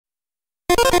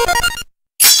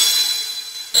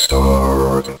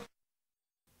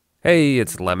Hey,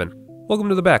 it's Lemon. Welcome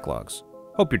to the Backlogs.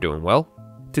 Hope you're doing well.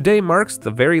 Today marks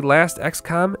the very last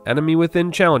XCOM Enemy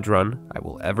Within challenge run I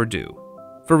will ever do.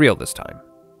 For real this time.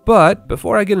 But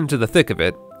before I get into the thick of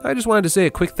it, I just wanted to say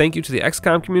a quick thank you to the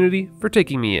XCOM community for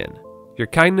taking me in. Your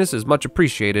kindness is much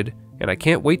appreciated, and I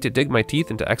can't wait to dig my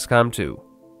teeth into XCOM 2.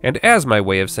 And as my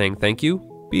way of saying thank you,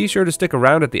 be sure to stick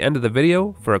around at the end of the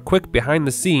video for a quick behind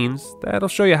the scenes that'll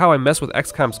show you how I mess with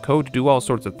XCOM's code to do all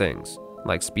sorts of things,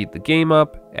 like speed the game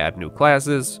up, add new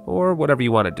classes, or whatever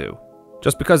you want to do.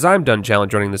 Just because I'm done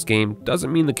challenge running this game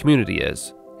doesn't mean the community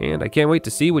is, and I can't wait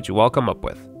to see what you all come up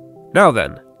with. Now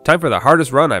then, time for the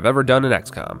hardest run I've ever done in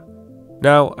XCOM.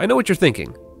 Now, I know what you're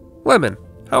thinking. Lemon,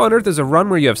 how on earth is a run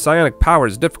where you have psionic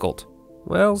powers difficult?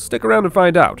 Well, stick around and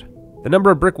find out. The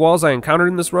number of brick walls I encountered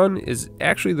in this run is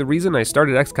actually the reason I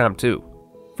started XCOM 2.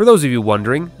 For those of you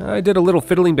wondering, I did a little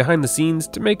fiddling behind the scenes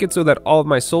to make it so that all of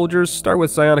my soldiers start with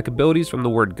psionic abilities from the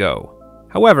word go.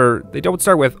 However, they don't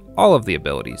start with all of the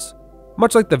abilities.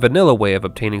 Much like the vanilla way of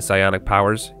obtaining psionic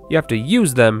powers, you have to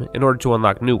use them in order to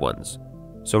unlock new ones.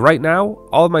 So right now,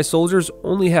 all of my soldiers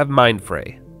only have Mind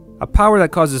Fray, a power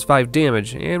that causes 5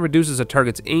 damage and reduces a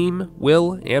target's aim,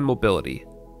 will, and mobility,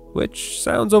 which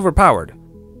sounds overpowered.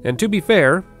 And to be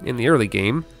fair, in the early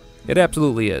game, it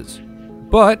absolutely is.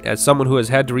 But as someone who has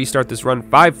had to restart this run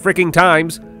 5 freaking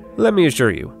times, let me assure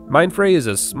you, Mind Fray is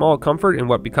a small comfort in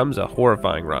what becomes a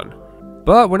horrifying run.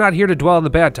 But we're not here to dwell on the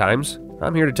bad times.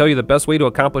 I'm here to tell you the best way to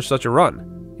accomplish such a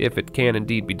run, if it can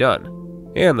indeed be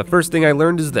done. And the first thing I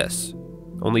learned is this.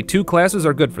 Only 2 classes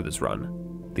are good for this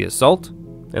run, the Assault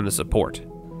and the Support.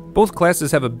 Both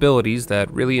classes have abilities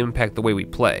that really impact the way we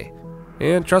play.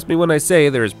 And trust me when I say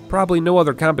there is probably no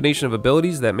other combination of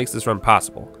abilities that makes this run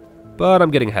possible. But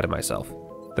I'm getting ahead of myself.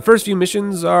 The first few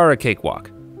missions are a cakewalk.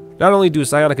 Not only do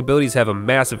psionic abilities have a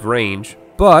massive range,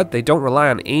 but they don't rely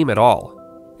on aim at all.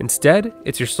 Instead,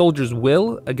 it's your soldier's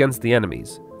will against the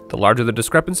enemies. The larger the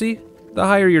discrepancy, the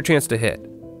higher your chance to hit.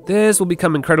 This will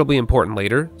become incredibly important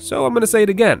later, so I'm going to say it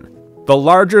again. The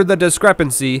larger the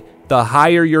discrepancy, the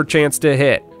higher your chance to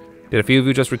hit. Did a few of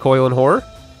you just recoil in horror?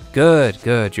 Good,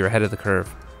 you're ahead of the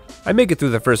curve. I make it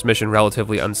through the first mission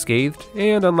relatively unscathed,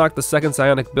 and unlock the second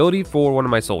psionic ability for one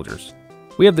of my soldiers.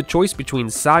 We have the choice between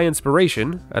Psi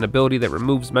Inspiration, an ability that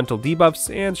removes mental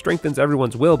debuffs and strengthens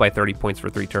everyone's will by 30 points for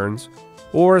 3 turns,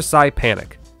 or Psi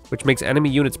Panic, which makes enemy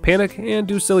units panic and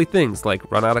do silly things like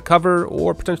run out of cover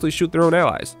or potentially shoot their own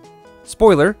allies.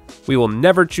 Spoiler, we will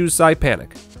never choose Psi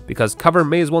Panic, because cover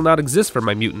may as well not exist for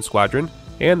my mutant squadron,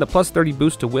 and the plus 30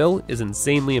 boost to will is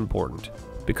insanely important.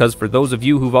 Because for those of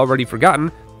you who've already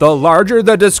forgotten, the larger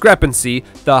the discrepancy,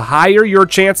 the higher your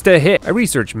chance to hit. I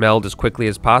research Meld as quickly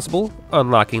as possible,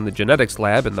 unlocking the genetics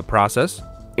lab in the process,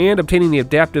 and obtaining the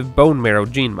adaptive bone marrow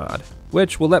gene mod,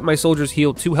 which will let my soldiers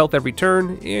heal 2 health every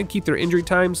turn and keep their injury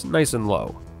times nice and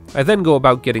low. I then go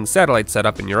about getting satellites set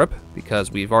up in Europe,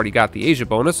 because we've already got the Asia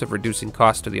bonus of reducing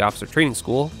costs to the officer training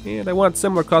school, and I want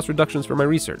similar cost reductions for my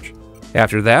research.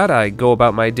 After that, I go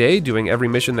about my day doing every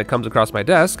mission that comes across my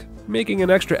desk, making an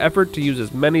extra effort to use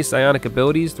as many psionic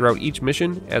abilities throughout each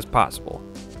mission as possible.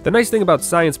 The nice thing about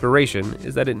Psi Inspiration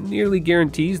is that it nearly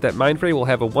guarantees that Mind Fray will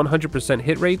have a 100%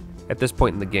 hit rate at this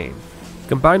point in the game.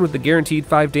 Combined with the guaranteed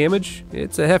 5 damage,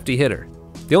 it's a hefty hitter.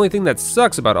 The only thing that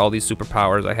sucks about all these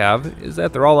superpowers I have is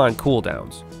that they're all on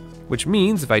cooldowns, which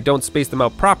means if I don't space them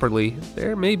out properly,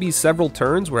 there may be several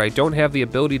turns where I don't have the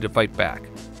ability to fight back,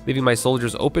 leaving my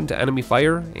soldiers open to enemy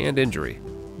fire and injury.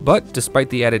 But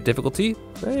despite the added difficulty,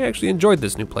 I actually enjoyed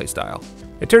this new playstyle.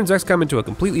 It turns XCOM into a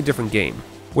completely different game,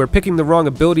 where picking the wrong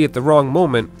ability at the wrong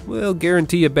moment will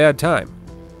guarantee a bad time.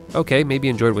 Okay, maybe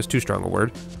enjoyed was too strong a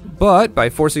word, but by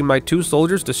forcing my 2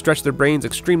 soldiers to stretch their brains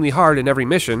extremely hard in every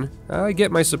mission, I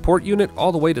get my support unit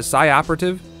all the way to Psi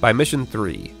Operative by mission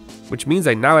 3, which means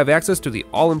I now have access to the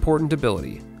all-important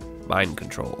ability, Mind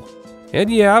Control. And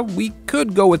yeah, we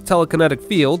could go with Telekinetic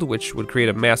Field, which would create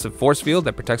a massive force field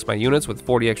that protects my units with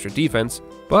 40 extra defense,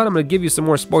 but I'm going to give you some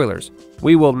more spoilers.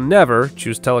 We will never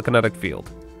choose Telekinetic Field.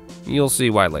 You'll see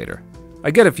why later.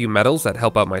 I get a few medals that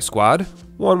help out my squad,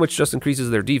 one which just increases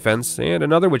their defense, and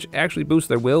another which actually boosts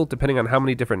their will depending on how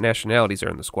many different nationalities are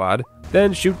in the squad,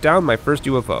 then shoot down my first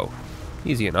UFO.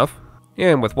 Easy enough.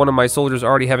 And with one of my soldiers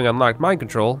already having unlocked Mind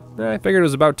Control, I figured it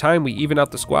was about time we even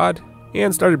out the squad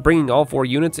and started bringing all 4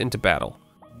 units into battle.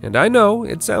 And I know,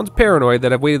 it sounds paranoid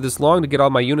that I've waited this long to get all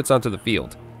my units onto the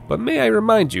field, but may I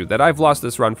remind you that I've lost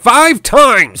this run 5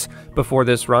 times before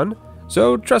this run,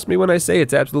 so trust me when I say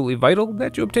it's absolutely vital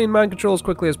that you obtain Mind Control as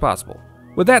quickly as possible.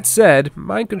 With that said,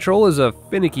 Mind Control is a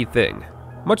finicky thing.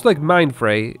 Much like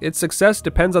Mindfray, its success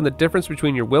depends on the difference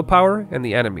between your willpower and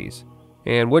the enemies.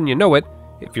 And wouldn't you know it,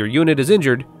 if your unit is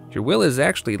injured, your will is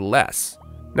actually less.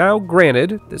 Now,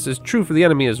 granted, this is true for the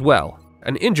enemy as well.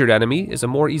 An injured enemy is a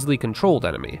more easily controlled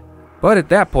enemy. But at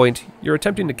that point, you're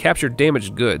attempting to capture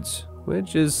damaged goods,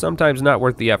 which is sometimes not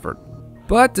worth the effort.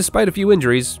 But despite a few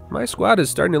injuries, my squad is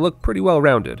starting to look pretty well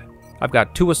rounded. I've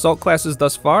got 2 assault classes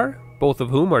thus far, both of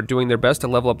whom are doing their best to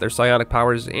level up their psionic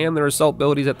powers and their assault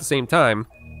abilities at the same time.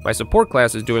 My support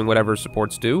class is doing whatever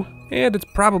supports do, and it's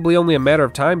probably only a matter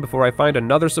of time before I find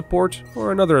another support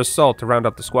or another assault to round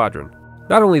up the squadron.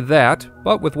 Not only that,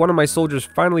 but with one of my soldiers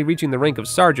finally reaching the rank of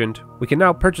sergeant, we can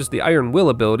now purchase the Iron Will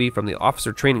ability from the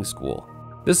officer training school.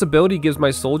 This ability gives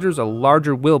my soldiers a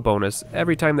larger will bonus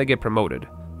every time they get promoted,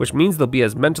 which means they'll be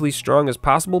as mentally strong as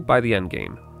possible by the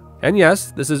endgame. And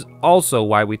yes, this is also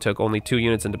why we took only 2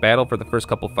 units into battle for the first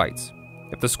couple fights.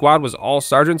 If the squad was all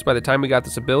sergeants by the time we got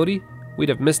this ability, we'd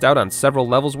have missed out on several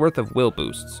levels worth of will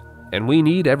boosts, and we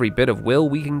need every bit of will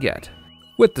we can get.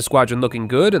 With the squadron looking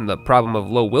good and the problem of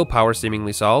low willpower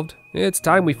seemingly solved, it's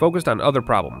time we focused on other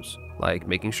problems, like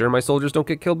making sure my soldiers don't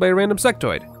get killed by a random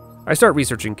sectoid. I start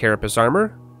researching carapace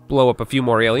armor, blow up a few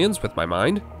more aliens with my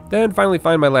mind, then finally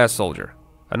find my last soldier,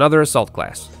 another assault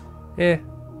class. Good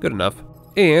enough.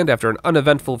 And after an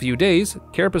uneventful few days,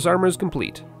 carapace armor is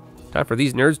complete. Time for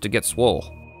these nerds to get swole.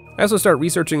 I also start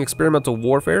researching experimental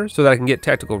warfare so that I can get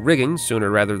tactical rigging sooner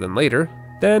rather than later,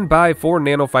 then buy 4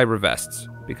 nanofiber vests,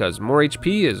 because more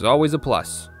HP is always a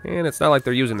plus, and it's not like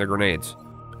they're using their grenades.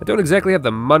 I don't exactly have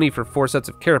the money for 4 sets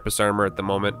of carapace armor at the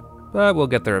moment, but we'll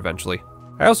get there eventually.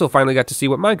 I also finally got to see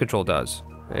what mind control does,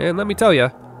 and let me tell you,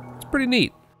 it's pretty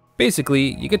neat.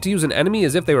 Basically, you get to use an enemy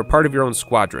as if they were part of your own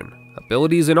squadron,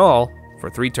 abilities and all, for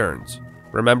 3 turns.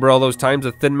 Remember all those times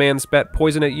a thin man spat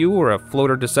poison at you or a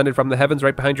floater descended from the heavens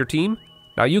right behind your team?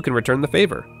 Now you can return the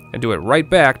favor, and do it right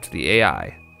back to the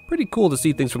AI. Pretty cool to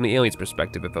see things from the alien's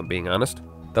perspective if I'm being honest.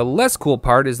 The less cool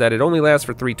part is that it only lasts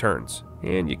for 3 turns,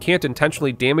 and you can't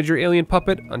intentionally damage your alien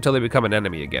puppet until they become an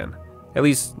enemy again. At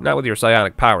least, not with your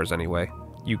psionic powers anyway.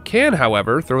 You can,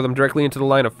 however, throw them directly into the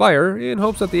line of fire in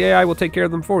hopes that the AI will take care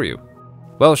of them for you.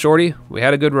 Well, Shorty, we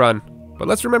had a good run. But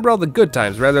let's remember all the good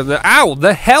times rather than ow,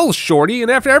 the hell, Shorty,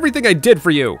 and after everything I did for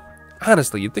you!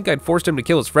 Honestly, you'd think I'd forced him to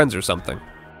kill his friends or something.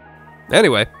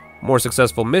 Anyway, more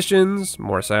successful missions,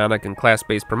 more psionic and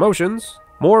class-based promotions,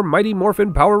 more Mighty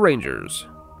Morphin Power Rangers.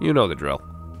 You know the drill.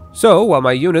 So, while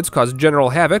my units cause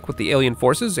general havoc with the alien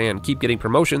forces and keep getting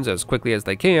promotions as quickly as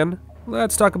they can,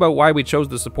 let's talk about why we chose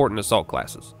the support and assault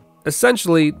classes.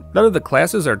 Essentially, none of the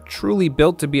classes are truly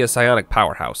built to be a psionic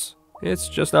powerhouse. It's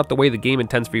just not the way the game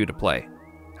intends for you to play.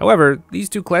 However, these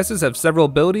 2 classes have several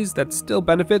abilities that still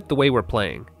benefit the way we're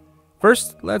playing.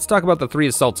 First, let's talk about the 3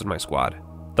 assaults in my squad.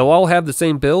 They'll all have the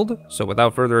same build, so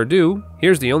without further ado,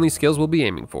 here's the only skills we'll be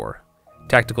aiming for.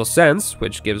 Tactical Sense,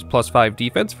 which gives +5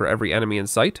 defense for every enemy in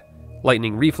sight.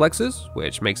 Lightning Reflexes,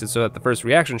 which makes it so that the first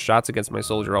reaction shots against my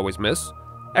soldier always miss.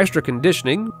 Extra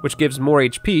Conditioning, which gives more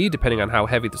HP depending on how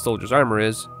heavy the soldier's armor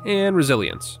is. And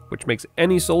Resilience, which makes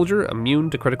any soldier immune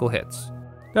to critical hits.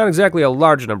 Not exactly a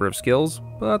large number of skills,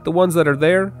 but the ones that are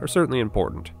there are certainly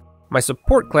important. My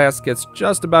support class gets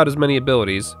just about as many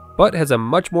abilities, but has a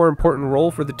much more important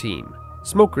role for the team.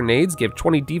 Smoke grenades give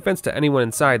 20 defense to anyone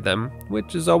inside them,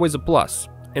 which is always a plus.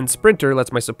 And Sprinter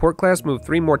lets my support class move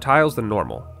 3 more tiles than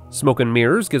normal. Smoke and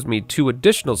Mirrors gives me 2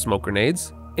 additional smoke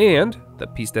grenades, and the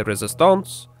piece de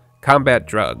resistance, Combat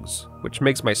Drugs, which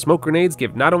makes my smoke grenades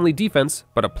give not only defense,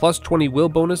 but a +20 will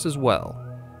bonus as well.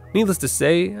 Needless to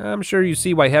say, I'm sure you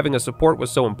see why having a support was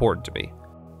so important to me.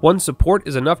 One support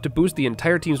is enough to boost the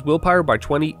entire team's willpower by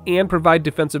 20 and provide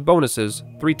defensive bonuses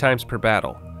 3 times per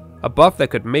battle. A buff that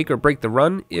could make or break the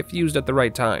run if used at the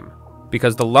right time.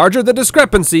 Because the larger the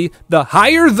discrepancy, the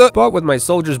higher the... But with my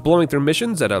soldiers blowing through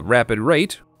missions at a rapid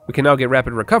rate, we can now get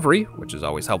rapid recovery, which is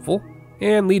always helpful,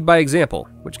 and lead by example,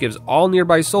 which gives all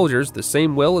nearby soldiers the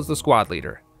same will as the squad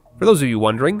leader. For those of you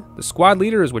wondering, the squad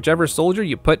leader is whichever soldier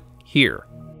you put here.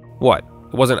 What?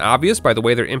 It wasn't obvious by the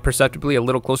way they're imperceptibly a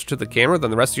little closer to the camera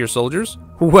than the rest of your soldiers?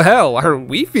 Well, aren't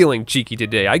we feeling cheeky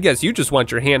today? I guess you just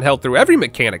want your hand held through every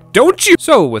mechanic, don't you?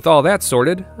 So, with all that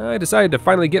sorted, I decided to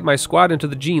finally get my squad into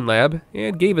the gene lab,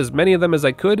 and gave as many of them as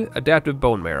I could adaptive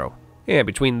bone marrow. And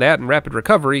between that and rapid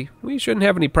recovery, we shouldn't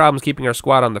have any problems keeping our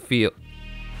squad on the field.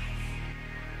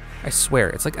 I swear,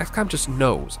 it's like XCOM just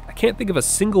knows. I can't think of a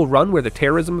single run where the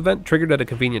terrorism event triggered at a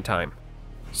convenient time.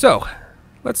 So,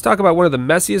 let's talk about one of the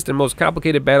messiest and most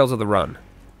complicated battles of the run.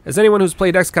 As anyone who's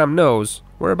played XCOM knows,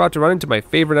 we're about to run into my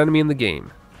favorite enemy in the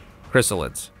game,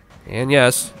 chrysalids. And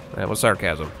yes, that was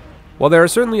sarcasm. While there are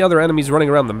certainly other enemies running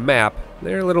around the map,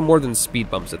 they're little more than speed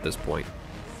bumps at this point.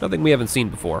 nothing we haven't seen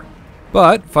before.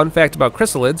 But, fun fact about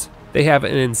chrysalids, they have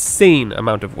an insane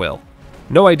amount of will.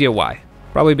 No idea why.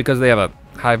 Probably because they have a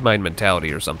hive mind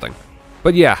mentality or something.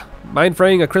 But yeah, mind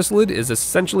fraying a chrysalid is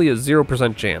essentially a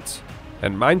 0% chance.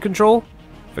 And mind control?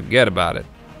 Forget about it.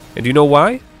 And do you know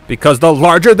why? Because the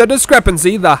larger the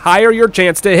discrepancy, the higher your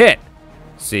chance to hit.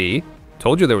 See?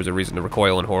 Told you there was a reason to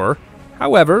recoil in horror.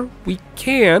 However, we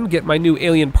can get my new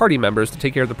alien party members to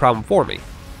take care of the problem for me.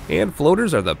 And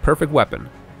floaters are the perfect weapon.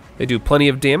 They do plenty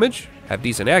of damage, have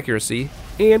decent accuracy,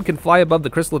 and can fly above the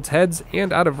chrysalids' heads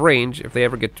and out of range if they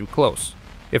ever get too close.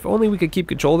 If only we could keep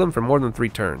control of them for more than 3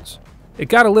 turns. It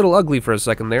got a little ugly for a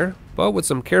second there, but with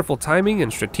some careful timing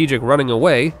and strategic running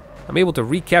away, I'm able to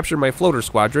recapture my floater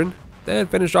squadron, then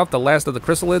finish off the last of the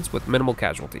chrysalids with minimal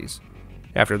casualties.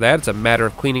 After that, it's a matter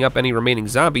of cleaning up any remaining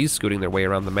zombies scooting their way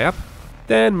around the map,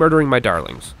 then murdering my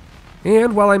darlings.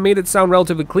 And while I made it sound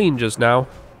relatively clean just now,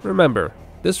 remember,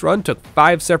 this run took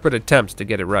 5 separate attempts to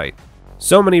get it right.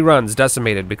 So many runs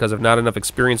decimated because of not enough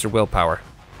experience or willpower.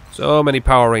 So many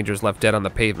Power Rangers left dead on the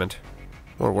pavement.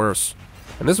 Or worse.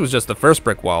 And this was just the first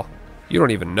brick wall. You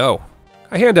don't even know.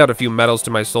 I hand out a few medals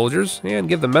to my soldiers and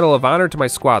give the Medal of Honor to my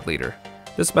squad leader.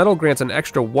 This medal grants an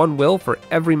extra 1 will for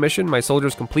every mission my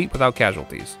soldiers complete without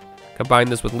casualties. Combine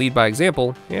this with lead by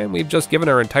example, and we've just given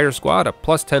our entire squad a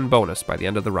 +10 bonus by the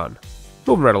end of the run.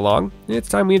 Moving right along, it's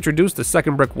time we introduce the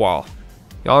second brick wall.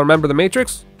 Y'all remember the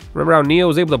Matrix? Remember how Neo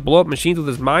was able to blow up machines with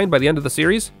his mind by the end of the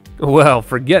series? Well,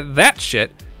 forget that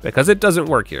shit, because it doesn't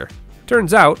work here.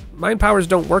 Turns out, mind powers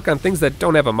don't work on things that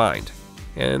don't have a mind.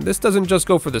 And this doesn't just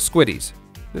go for the squiddies.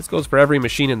 This goes for every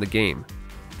machine in the game.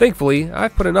 Thankfully,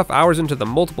 I've put enough hours into the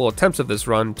multiple attempts of this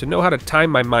run to know how to time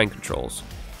my mind controls.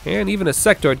 And even a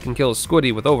sectoid can kill a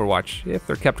squiddy with Overwatch if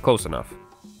they're kept close enough.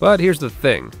 But here's the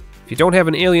thing. If you don't have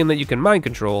an alien that you can mind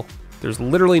control, there's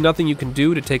literally nothing you can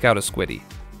do to take out a squiddy.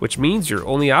 Which means your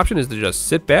only option is to just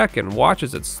sit back and watch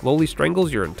as it slowly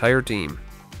strangles your entire team.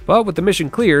 But with the mission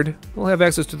cleared, we'll have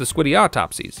access to the squiddy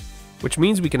autopsies, which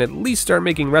means we can at least start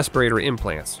making respirator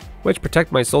implants, which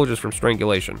protect my soldiers from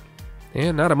strangulation.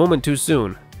 And not a moment too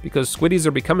soon, because squiddies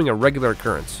are becoming a regular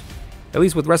occurrence. At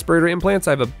least with respirator implants,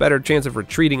 I have a better chance of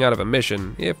retreating out of a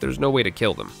mission if there's no way to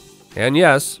kill them. And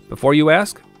yes, before you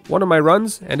ask, one of my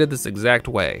runs ended this exact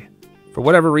way. For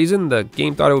whatever reason, the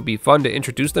game thought it would be fun to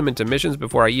introduce them into missions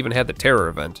before I even had the terror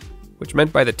event, which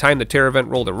meant by the time the terror event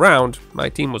rolled around, my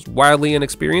team was wildly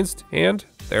inexperienced and,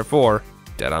 therefore,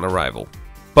 dead on arrival.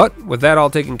 But with that all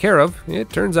taken care of, it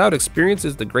turns out experience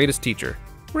is the greatest teacher.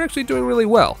 We're actually doing really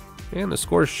well, and the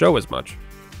scores show as much.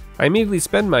 I immediately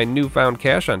spend my newfound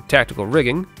cash on tactical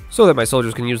rigging, so that my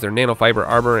soldiers can use their nanofiber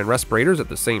armor and respirators at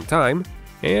the same time,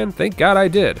 and thank God I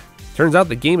did. Turns out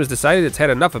the game has decided it's had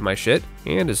enough of my shit,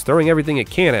 and is throwing everything it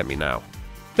can at me now.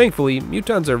 Thankfully,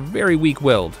 mutons are very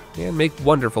weak-willed, and make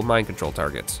wonderful mind control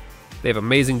targets. They have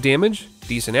amazing damage,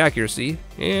 decent accuracy,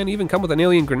 and even come with an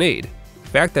alien grenade, a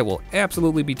fact that we'll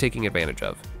absolutely be taking advantage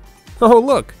of. Oh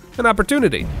look, an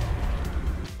opportunity!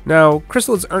 Now,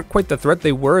 chrysalids aren't quite the threat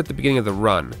they were at the beginning of the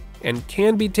run, and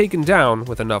can be taken down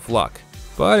with enough luck.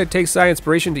 But it takes psi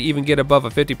inspiration to even get above a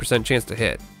 50% chance to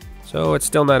hit, so it's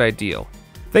still not ideal.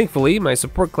 Thankfully, my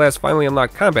support class finally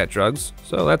unlocked combat drugs,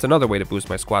 so that's another way to boost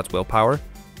my squad's willpower.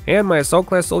 And my assault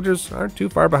class soldiers aren't too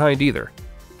far behind either.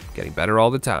 Getting better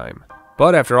all the time.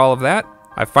 But after all of that,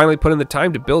 I finally put in the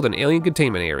time to build an alien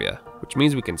containment area, which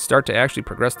means we can start to actually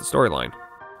progress the storyline.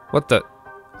 What the?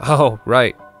 Oh,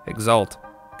 right, Exalt.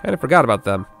 Kinda forgot about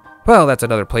them. Well, that's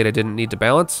another plate I didn't need to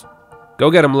balance.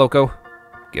 Go get him, Loco.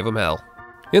 Give him hell.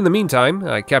 In the meantime,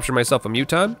 I capture myself a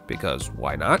muton, because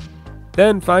why not?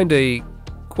 Then find a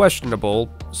questionable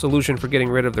solution for getting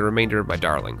rid of the remainder of my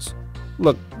darlings.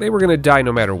 Look, they were gonna die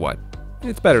no matter what.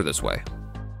 It's better this way.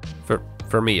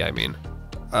 For me, I mean.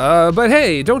 But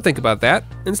hey, don't think about that.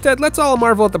 Instead, let's all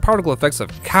marvel at the particle effects of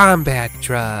combat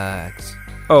drugs.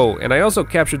 Oh, and I also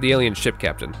captured the alien ship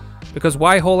captain. Because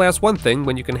why whole-ass one thing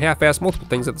when you can half-ass multiple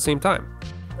things at the same time?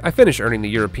 I finish earning the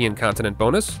European continent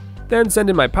bonus, then send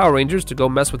in my Power Rangers to go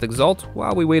mess with Exalt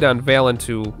while we wait on Valen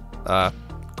to,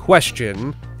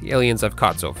 question the aliens I've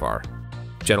caught so far.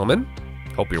 Gentlemen,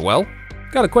 hope you're well.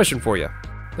 Got a question for you.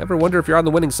 Ever wonder if you're on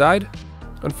the winning side?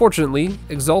 Unfortunately,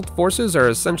 Exalt forces are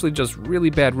essentially just really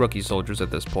bad rookie soldiers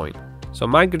at this point, so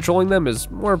mind controlling them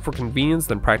is more for convenience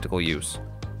than practical use.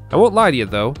 I won't lie to you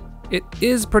though, it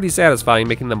is pretty satisfying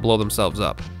making them blow themselves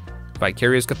up.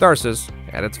 Vicarious catharsis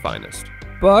at its finest.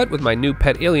 But with my new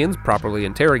pet aliens properly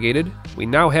interrogated, we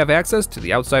now have access to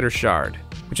the Outsider Shard,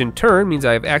 which in turn means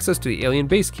I have access to the alien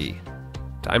base key.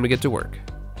 Time to get to work.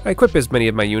 I equip as many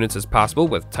of my units as possible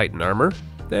with Titan armor,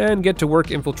 then get to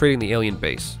work infiltrating the alien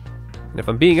base. And if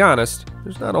I'm being honest,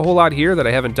 there's not a whole lot here that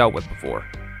I haven't dealt with before.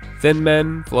 Thin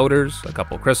men, floaters, a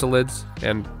couple chrysalids,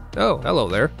 and oh, hello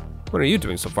there. What are you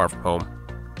doing so far from home?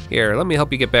 Here, let me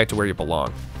help you get back to where you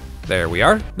belong. There we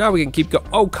are. Now we can keep going.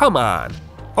 Oh, come on!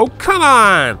 Oh, come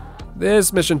on!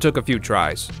 This mission took a few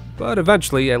tries, but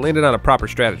eventually I landed on a proper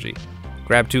strategy.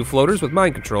 Grab 2 floaters with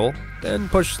mind control, then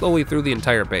push slowly through the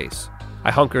entire base.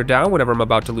 I hunker down whenever I'm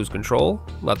about to lose control,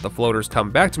 let the floaters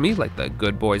come back to me like the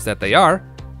good boys that they are,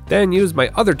 then use my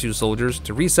other 2 soldiers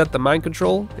to reset the mind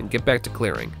control and get back to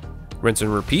clearing. Rinse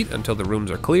and repeat until the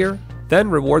rooms are clear, then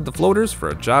reward the floaters for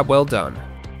a job well done.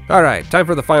 Alright, time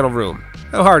for the final room.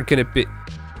 How hard can it be?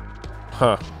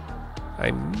 Huh.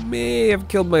 I may have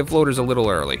killed my floaters a little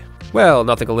early. Well,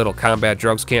 nothing a little combat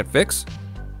drugs can't fix.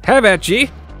 Have at ye!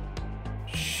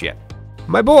 Shit.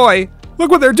 My boy!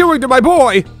 Look what they're doing to my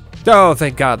boy! Oh,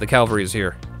 thank God the cavalry is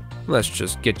here. Let's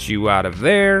just get you out of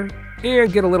there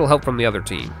and get a little help from the other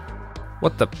team.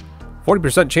 What the?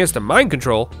 40% chance to mind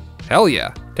control? Hell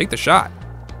yeah, take the shot.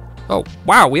 Oh,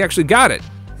 wow, we actually got it.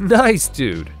 Nice,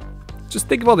 dude. Just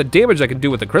think of all the damage I can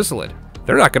do with the chrysalid.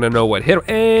 They're not gonna know what hit him,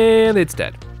 and it's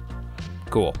dead.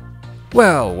 Cool.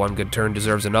 Well, one good turn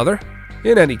deserves another.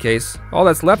 In any case, all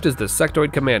that's left is the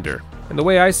sectoid commander, and the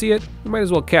way I see it, we might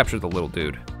as well capture the little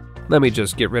dude. Let me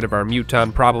just get rid of our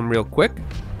muton problem real quick.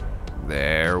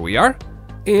 There we are.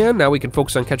 And now we can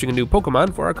focus on catching a new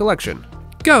Pokemon for our collection.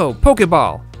 Go,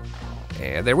 Pokeball!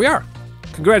 And there we are.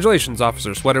 Congratulations,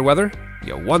 Officer Sweaterweather.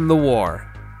 You won the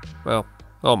war. Well,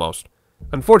 almost.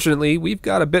 Unfortunately, we've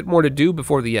got a bit more to do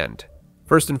before the end.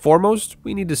 First and foremost,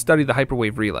 we need to study the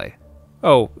hyperwave relay.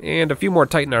 Oh, and a few more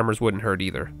Titan armors wouldn't hurt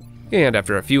either. And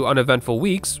after a few uneventful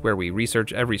weeks, where we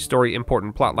research every story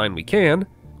important plotline we can,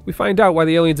 we find out why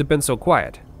the aliens have been so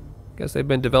quiet. Guess they've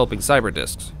been developing cyber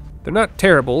disks. They're not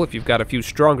terrible if you've got a few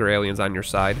stronger aliens on your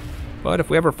side, but if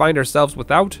we ever find ourselves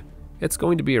without, it's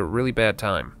going to be a really bad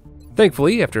time.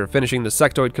 Thankfully, after finishing the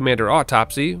Sectoid Commander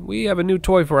autopsy, we have a new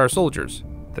toy for our soldiers,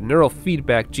 the Neural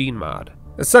Feedback Gene Mod.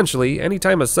 Essentially,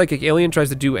 anytime a psychic alien tries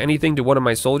to do anything to one of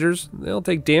my soldiers, they'll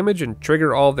take damage and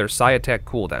trigger all of their psi attack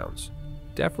cooldowns.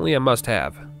 Definitely a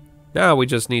must-have. Now we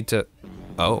just need to...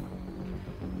 Oh,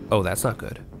 that's not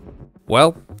good.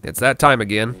 Well, it's that time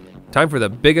again. Time for the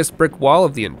biggest brick wall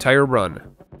of the entire run.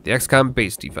 The XCOM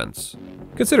base defense.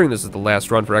 Considering this is the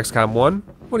last run for XCOM 1,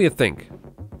 what do you think?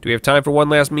 Do we have time for one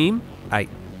last meme? I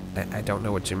don't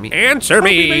know what you mean. Answer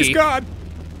me! Base God!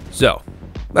 So,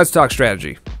 let's talk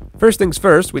strategy. First things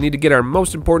first, we need to get our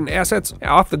most important assets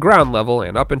off the ground level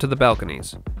and up into the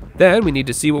balconies. Then we need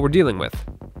to see what we're dealing with.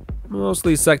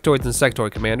 Mostly sectoids and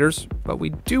sectoid commanders, but we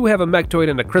do have a mechtoid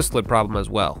and a chrysalid problem as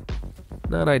well.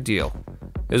 Not ideal.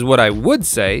 Is what I would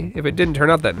say if it didn't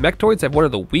turn out that mechtoids have one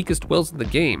of the weakest wills in the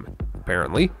game,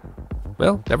 apparently.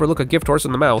 Well, never look a gift horse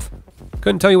in the mouth.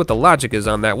 Couldn't tell you what the logic is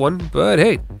on that one, but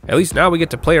hey, at least now we get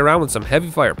to play around with some heavy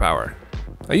firepower.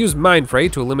 I use Mind Fray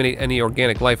to eliminate any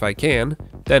organic life I can,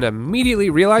 then immediately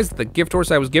realized that the gift horse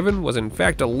I was given was in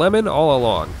fact a lemon all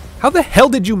along. How the hell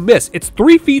did you miss? It's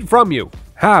 3 feet from you!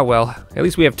 Ah, well, at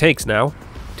least we have tanks now.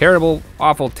 Terrible,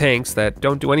 awful tanks that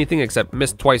don't do anything except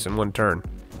miss twice in one turn.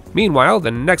 Meanwhile,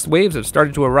 the next waves have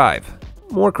started to arrive.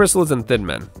 More chrysalids and thin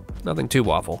men. Nothing too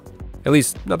awful. At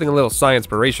least, nothing a little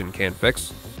science-piration can't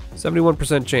fix.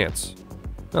 71% chance.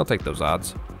 I'll take those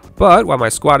odds. But while my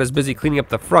squad is busy cleaning up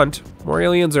the front, more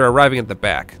aliens are arriving at the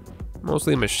back.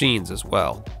 Mostly machines as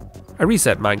well. I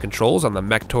reset mind controls on the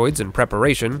mechtoids in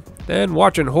preparation, then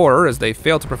watch in horror as they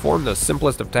fail to perform the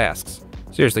simplest of tasks.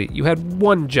 Seriously, you had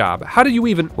one job. How did you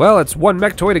even... Well, it's one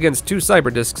mechtoid against 2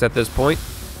 cyber disks at this point.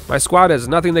 My squad has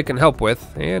nothing they can help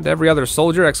with, and every other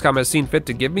soldier XCOM has seen fit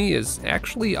to give me is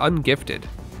actually ungifted.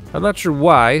 I'm not sure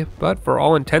why, but for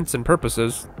all intents and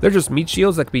purposes, they're just meat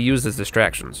shields that can be used as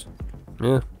distractions.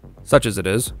 Such as it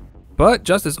is. But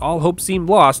just as all hope seemed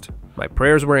lost, my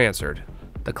prayers were answered.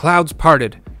 The clouds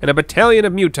parted, and a battalion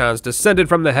of mutons descended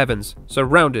from the heavens,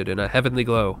 surrounded in a heavenly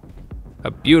glow.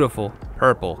 A beautiful,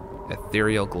 purple,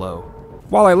 ethereal glow.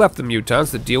 While I left the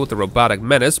mutons to deal with the robotic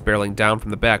menace barreling down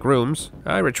from the back rooms,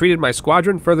 I retreated my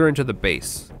squadron further into the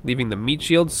base, leaving the meat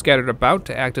shields scattered about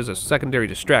to act as a secondary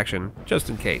distraction, just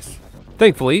in case.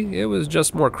 Thankfully, it was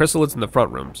just more chrysalids in the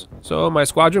front rooms, so my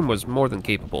squadron was more than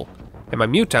capable, and my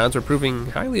mutons were proving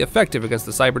highly effective against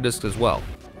the cyber disks as well.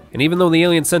 And even though the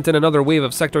aliens sent in another wave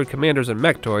of sectoid commanders and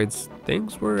mechtoids,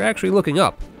 things were actually looking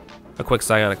up. A quick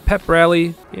psionic pep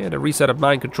rally, and a reset of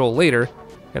mind control later,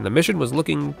 and the mission was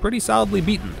looking pretty solidly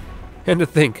beaten. And to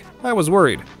think, I was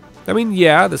worried. I mean,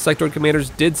 yeah, the sectoid commanders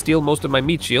did steal most of my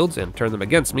meat shields and turn them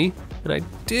against me, and I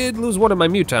did lose one of my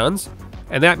mutons,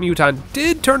 and that muton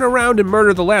did turn around and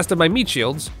murder the last of my meat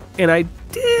shields, and I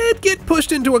did did get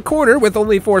pushed into a corner with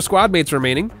only 4 squad mates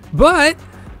remaining, but,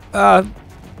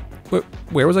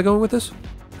 where was I going with this?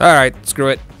 Alright, screw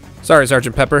it. Sorry,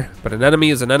 Sergeant Pepper, but an enemy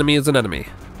is an enemy is an enemy.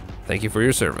 Thank you for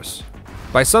your service.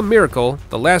 By some miracle,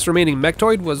 the last remaining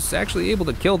Mechtoid was actually able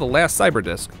to kill the last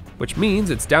Cyberdisk, which means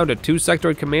it's down to 2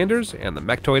 Sectoid commanders and the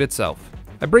Mechtoid itself.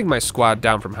 I bring my squad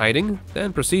down from hiding,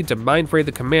 then proceed to mind-fray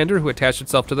the commander who attached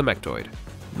itself to the Mechtoid.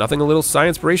 Nothing a little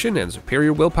science-spiration and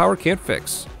superior willpower can't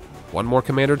fix. 1 more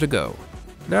commander to go.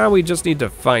 Now we just need to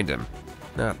find him.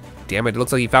 Ah, damn it,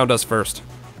 looks like he found us first.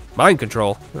 Mind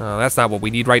control? That's not what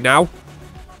we need right now.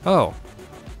 Oh,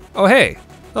 hey.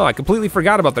 Oh, I completely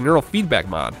forgot about the neural feedback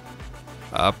mod.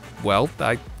 Well,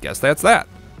 I guess that's that.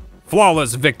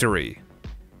 Flawless victory.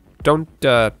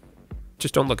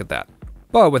 Just don't look at that.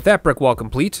 But with that brick wall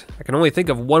complete, I can only think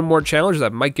of 1 more challenge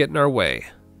that might get in our way.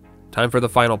 Time for the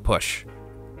final push.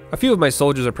 A few of my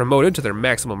soldiers are promoted to their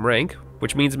maximum rank,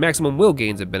 which means maximum will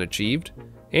gains have been achieved,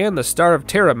 and the Star of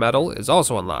Terra medal is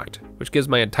also unlocked, which gives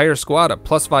my entire squad a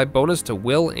 +5 bonus to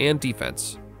will and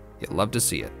defense. You'll love to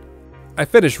see it. I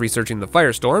finish researching the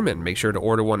Firestorm and make sure to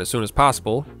order one as soon as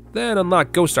possible, then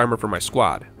unlock Ghost Armor for my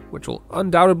squad, which will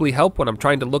undoubtedly help when I'm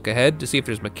trying to look ahead to see if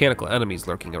there's mechanical enemies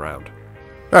lurking around.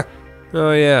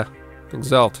 Oh yeah,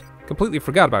 Exalt. Completely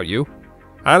forgot about you.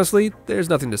 Honestly, there's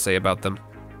nothing to say about them.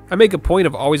 I make a point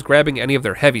of always grabbing any of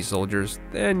their heavy soldiers,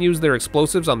 then use their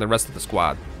explosives on the rest of the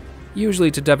squad,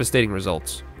 usually to devastating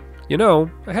results. You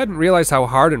know, I hadn't realized how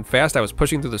hard and fast I was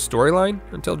pushing through the storyline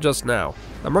until just now.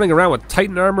 I'm running around with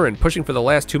Titan armor and pushing for the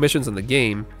last 2 missions in the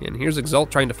game, and here's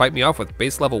Exalt trying to fight me off with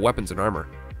base level weapons and armor.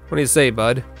 What do you say,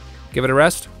 bud? Give it a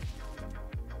rest?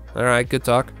 Alright, good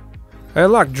talk. I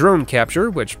unlocked drone capture,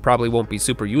 which probably won't be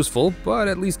super useful, but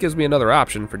at least gives me another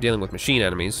option for dealing with machine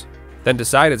enemies. Then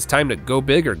decide it's time to go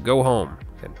big or go home,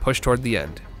 and push toward the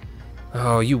end.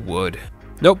 Oh, you would.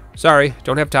 Nope, sorry,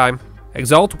 don't have time.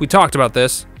 Exalt, we talked about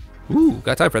this. Ooh,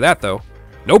 got time for that though.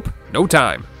 Nope, no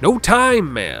time. No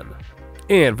time, man.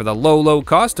 And for the low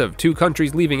cost of 2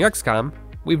 countries leaving XCOM,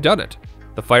 we've done it.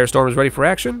 The Firestorm is ready for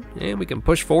action, and we can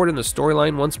push forward in the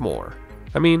storyline once more.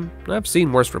 I mean, I've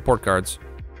seen worse report cards.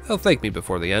 They'll thank me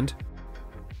before the end.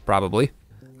 Probably.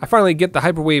 I finally get the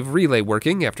hyperwave relay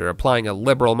working after applying a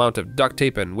liberal amount of duct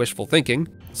tape and wishful thinking,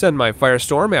 send my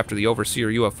Firestorm after the Overseer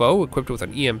UFO equipped with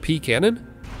an EMP cannon,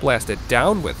 blast it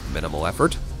down with minimal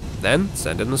effort, then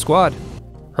send in the squad.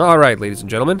 Alright, ladies and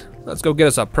gentlemen, let's go get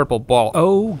us a purple ball.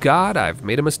 Oh god, I've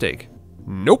made a mistake.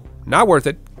 Nope, not worth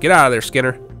it. Get out of there,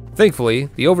 Skinner. Thankfully,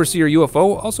 the Overseer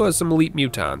UFO also has some elite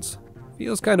mutons.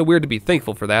 Feels kinda weird to be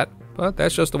thankful for that, but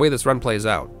that's just the way this run plays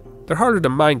out. They're harder to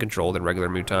mind control than regular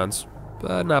mutons,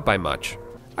 but not by much.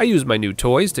 I use my new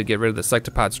toys to get rid of the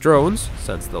Sectopod's drones,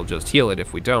 since they'll just heal it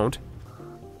if we don't.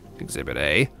 Exhibit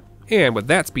A. And with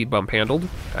that speed bump handled,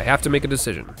 I have to make a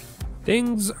decision.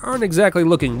 Things aren't exactly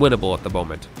looking winnable at the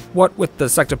moment. What with the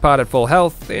Sectopod at full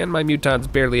health and my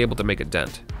mutons barely able to make a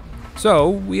dent. So,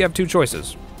 we have 2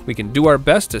 choices. We can do our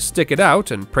best to stick it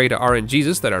out and pray to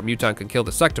RNGesus that our mutant can kill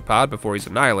the Sectopod before he's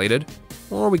annihilated,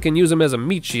 or we can use him as a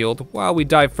meat shield while we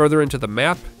dive further into the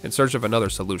map in search of another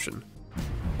solution.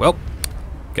 Well,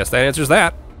 guess that answers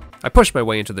that. I push my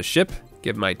way into the ship,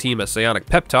 give my team a psionic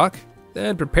pep talk,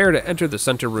 then prepare to enter the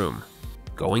center room.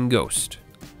 Going ghost.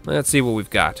 Let's see what we've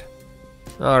got.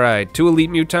 Alright, 2 elite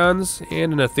mutons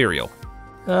and an ethereal.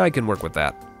 I can work with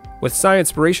that. With science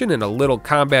inspiration and a little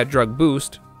combat drug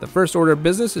boost, the first order of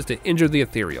business is to injure the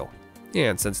ethereal.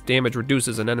 And since damage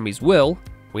reduces an enemy's will,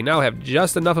 we now have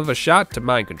just enough of a shot to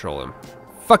mind control him.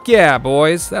 Fuck yeah,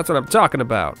 boys, that's what I'm talking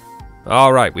about.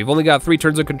 Alright, we've only got 3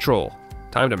 turns of control.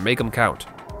 Time to make them count.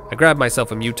 I grab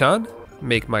myself a muton,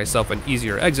 make myself an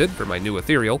easier exit for my new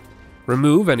ethereal,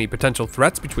 remove any potential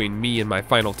threats between me and my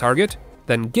final target,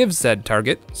 then give said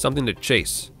target something to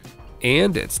chase.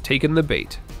 And it's taken the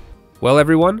bait. Well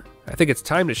everyone, I think it's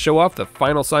time to show off the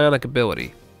final psionic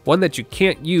ability, one that you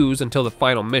can't use until the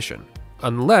final mission,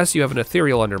 unless you have an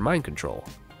ethereal under mind control.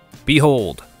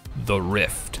 Behold, the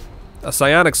Rift. A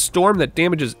psionic storm that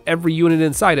damages every unit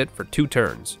inside it for 2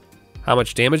 turns. How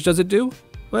much damage does it do?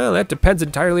 Well, that depends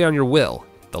entirely on your will.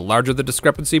 The larger the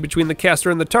discrepancy between the caster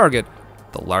and the target,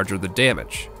 the larger the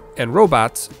damage. And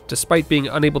robots, despite being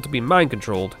unable to be mind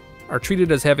controlled, are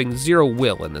treated as having 0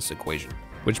 will in this equation,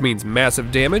 which means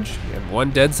massive damage and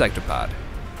 1 dead sectopod.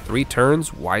 3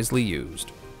 turns wisely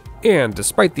used. And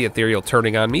despite the ethereal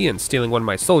turning on me and stealing one of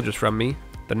my soldiers from me,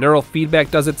 the neural feedback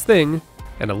does its thing,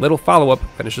 and a little follow-up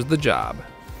finishes the job.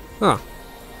 Huh,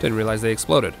 didn't realize they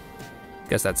exploded.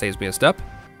 Guess that saves me a step.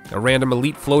 A random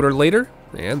elite floater later,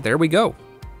 and there we go.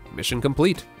 Mission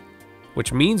complete.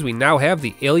 Which means we now have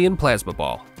the alien plasma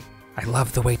ball. I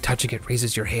love the way touching it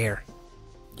raises your hair.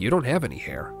 you don't have any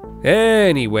hair.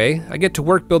 Anyway, I get to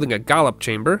work building a Gallop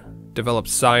chamber, develop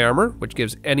psi armor, which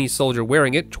gives any soldier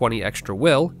wearing it 20 extra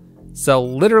will,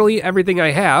 sell literally everything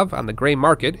I have on the gray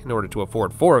market in order to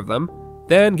afford 4 of them,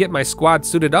 then get my squad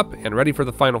suited up and ready for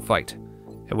the final fight.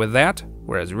 And with that,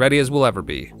 we're as ready as we'll ever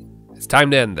be. It's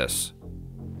time to end this.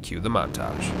 Cue the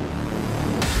montage.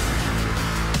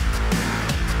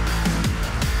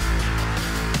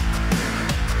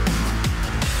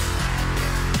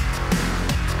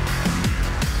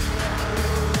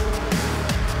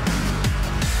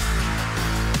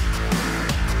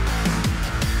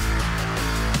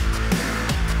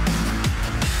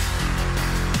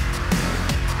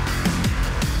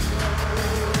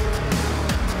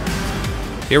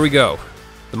 Here we go,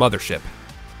 the mothership.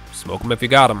 Smoke 'em if you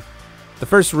got 'em. The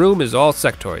first room is all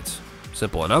sectoids.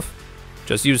 Simple enough.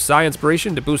 Just use psi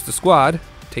inspiration to boost the squad,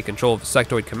 take control of the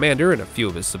sectoid commander and a few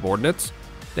of his subordinates,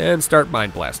 then start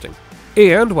mind blasting.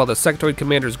 And while the sectoid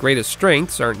commander's greatest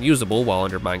strengths aren't usable while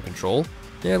under mind control,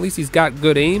 at least he's got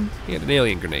good aim and an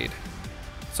alien grenade.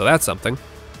 So that's something.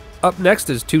 Up next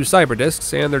is 2 cyber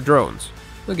discs and their drones.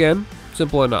 Again,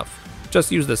 simple enough.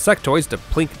 Just use the sectoids to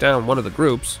plink down one of the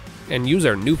groups, and use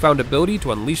our newfound ability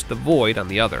to unleash the void on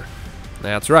the other.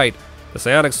 That's right, the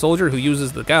psionic soldier who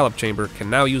uses the Gallop chamber can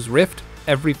now use Rift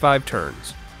every 5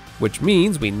 turns, which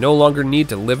means we no longer need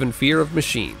to live in fear of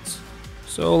machines.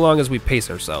 So long as we pace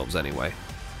ourselves anyway.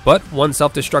 But one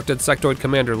self-destructed sectoid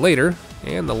commander later,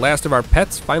 and the last of our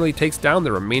pets finally takes down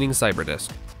the remaining cyber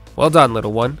disc. Well done,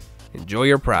 little one. Enjoy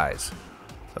your prize.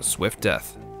 A swift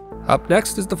death. Up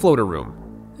next is the floater room.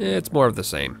 It's more of the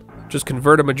same. Just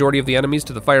convert a majority of the enemies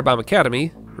to the Firebomb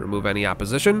Academy, remove any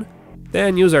opposition,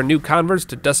 then use our new converts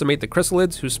to decimate the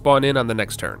chrysalids who spawn in on the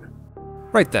next turn.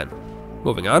 Right then,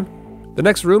 moving on. The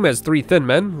next room has 3 thin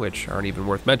men, which aren't even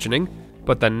worth mentioning,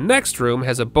 but the next room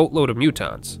has a boatload of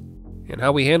mutants. And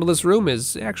how we handle this room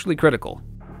is actually critical.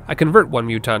 I convert 1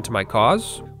 mutant to my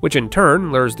cause, which in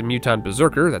turn lures the mutant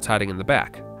berserker that's hiding in the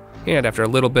back. And after a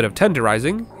little bit of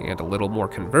tenderizing, and a little more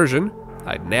conversion,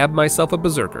 I nab myself a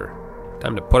berserker.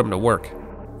 Time to put him to work.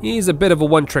 He's a bit of a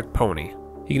one-trick pony.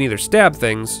 He can either stab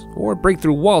things, or break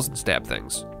through walls and stab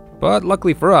things. But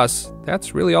luckily for us,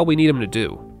 that's really all we need him to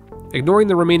do. Ignoring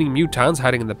the remaining mutants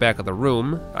hiding in the back of the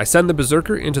room, I send the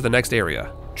berserker into the next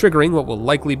area, triggering what will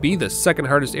likely be the second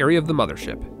hardest area of the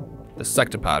mothership, the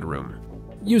sectopod room.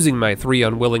 Using my 3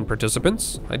 unwilling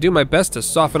participants, I do my best to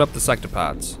soften up the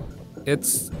sectopods.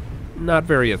 It's not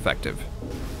very effective.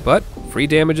 But free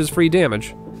damage is free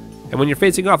damage. And when you're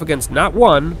facing off against not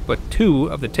 1, but 2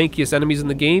 of the tankiest enemies in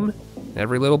the game,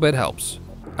 every little bit helps.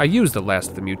 I use the last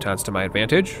of the mutants to my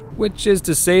advantage, which is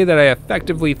to say that I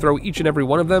effectively throw each and every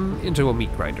one of them into a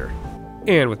meat grinder.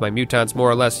 And with my mutants more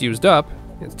or less used up,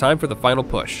 it's time for the final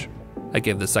push. I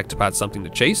give the sectopod something to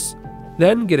chase,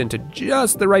 then get into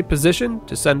just the right position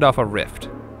to send off a rift,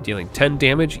 dealing 10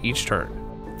 damage each turn.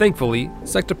 Thankfully,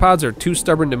 sectopods are too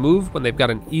stubborn to move when they've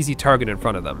got an easy target in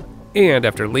front of them. And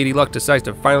after Lady Luck decides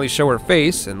to finally show her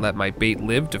face and let my bait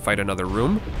live to fight another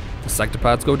room, the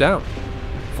sectopods go down.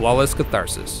 Flawless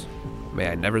catharsis. May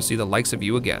I never see the likes of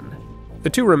you again. The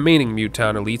 2 remaining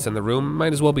mutant elites in the room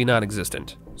might as well be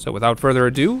non-existent. So without further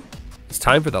ado, it's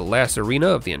time for the last arena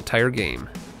of the entire game.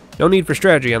 No need for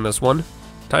strategy on this one.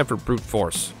 Time for brute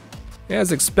force.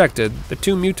 As expected, the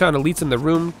 2 mutant elites in the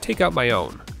room take out my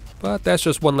own. But that's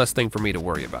just one less thing for me to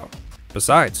worry about.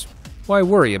 Besides, why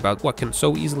worry about what can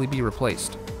so easily be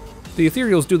replaced? The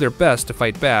ethereals do their best to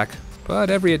fight back, but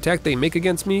every attack they make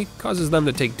against me causes them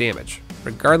to take damage,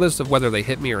 regardless of whether they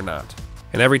hit me or not.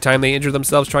 And every time they injure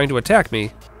themselves trying to attack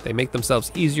me, they make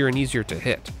themselves easier and easier to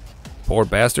hit. Poor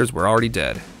bastards were already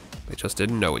dead. They just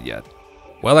didn't know it yet.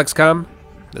 Well, XCOM,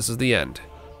 this is the end.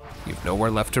 You've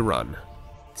nowhere left to run.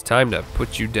 It's time to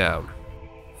put you down.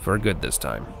 For good this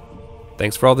time.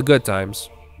 Thanks for all the good times,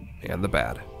 and the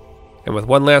bad. And with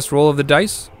one last roll of the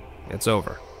dice, it's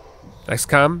over.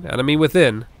 XCOM Enemy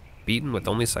Within, beaten with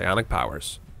only psionic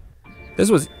powers. This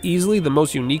was easily the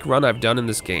most unique run I've done in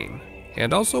this game,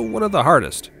 and also one of the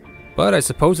hardest. But I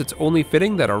suppose it's only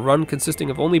fitting that a run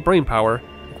consisting of only brain power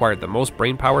required the most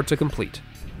brain power to complete.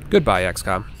 Goodbye,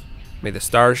 XCOM. May the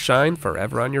stars shine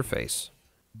forever on your face.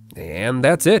 And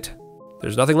that's it.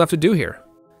 There's nothing left to do here.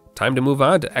 Time to move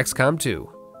on to XCOM 2.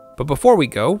 But before we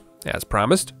go, as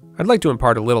promised, I'd like to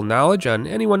impart a little knowledge on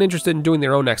anyone interested in doing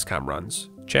their own XCOM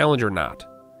runs, challenge or not.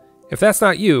 If that's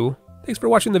not you, thanks for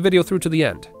watching the video through to the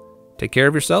end. Take care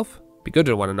of yourself, be good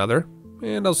to one another,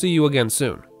 and I'll see you again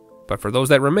soon. But for those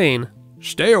that remain,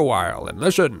 stay a while and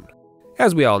listen.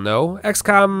 As we all know,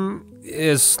 XCOM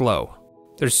is slow.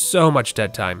 There's so much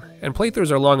dead time, and playthroughs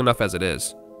are long enough as it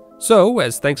is. So,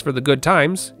 as thanks for the good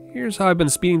times, here's how I've been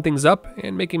speeding things up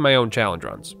and making my own challenge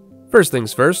runs. First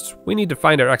things first, we need to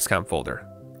find our XCOM folder.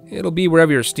 It'll be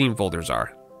wherever your Steam folders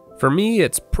are. For me,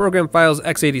 it's Program Files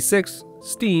x86,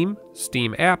 Steam,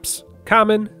 Steam Apps,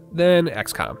 Common, then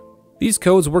XCOM. These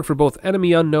codes work for both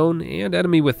Enemy Unknown and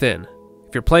Enemy Within.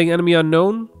 If you're playing Enemy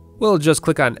Unknown, we'll just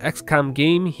click on XCOM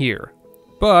Game here.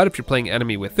 But if you're playing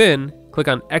Enemy Within, click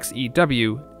on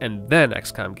XEW and then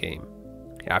XCOM Game.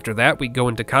 After that, we go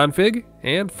into Config,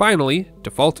 and finally,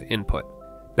 Default Input.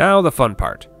 Now the fun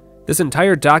part. This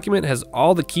entire document has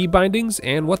all the key bindings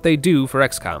and what they do for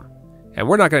XCOM, and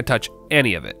we're not going to touch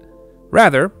any of it.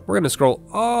 Rather, we're going to scroll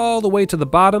all the way to the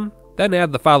bottom, then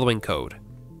add the following code.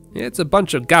 It's a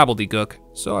bunch of gobbledygook,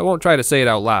 so I won't try to say it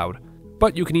out loud,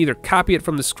 but you can either copy it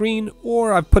from the screen,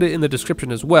 or I've put it in the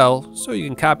description as well, so you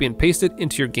can copy and paste it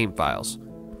into your game files.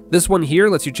 This one here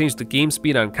lets you change the game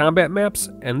speed on combat maps,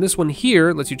 and this one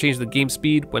here lets you change the game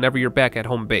speed whenever you're back at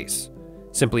home base.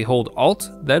 Simply hold Alt,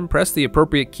 then press the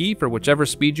appropriate key for whichever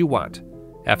speed you want.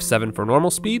 F7 for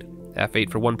normal speed, F8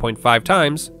 for 1.5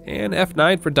 times, and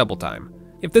F9 for double time.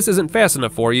 If this isn't fast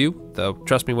enough for you, though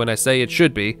trust me when I say it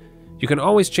should be, you can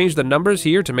always change the numbers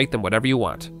here to make them whatever you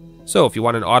want. So if you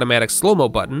want an automatic slow-mo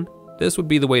button, this would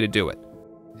be the way to do it.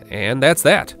 And that's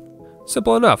that.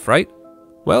 Simple enough, right?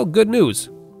 Well, good news.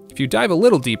 If you dive a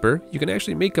little deeper, you can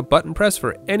actually make a button press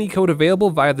for any code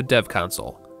available via the dev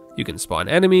console. You can spawn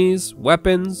enemies,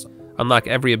 weapons, unlock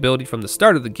every ability from the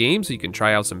start of the game so you can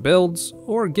try out some builds,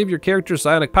 or give your character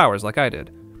psionic powers like I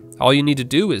did. All you need to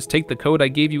do is take the code I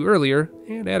gave you earlier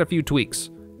and add a few tweaks.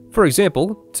 For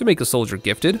example, to make a soldier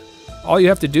gifted, all you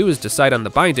have to do is decide on the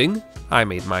binding, I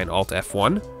made mine Alt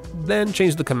F1, then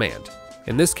change the command.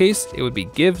 In this case, it would be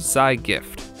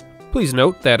GivePsiGift. Please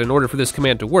note that in order for this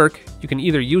command to work, you can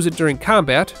either use it during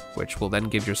combat, which will then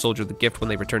give your soldier the gift when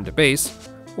they return to base,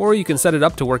 or you can set it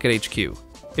up to work at HQ.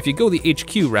 If you go the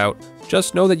HQ route,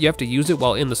 just know that you have to use it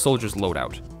while in the soldier's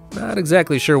loadout. Not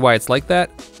exactly sure why it's like that,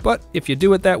 but if you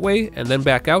do it that way and then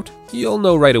back out, you'll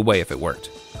know right away if it worked.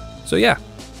 So yeah,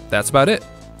 that's about it.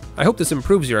 I hope this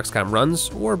improves your XCOM runs,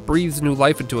 or breathes new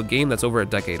life into a game that's over a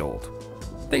decade old.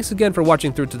 Thanks again for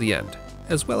watching through to the end,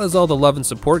 as well as all the love and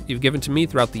support you've given to me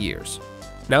throughout the years.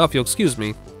 Now if you'll excuse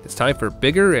me, it's time for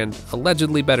bigger and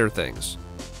allegedly better things.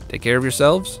 Take care of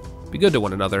yourselves, be good to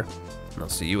one another, and I'll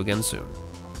see you again soon.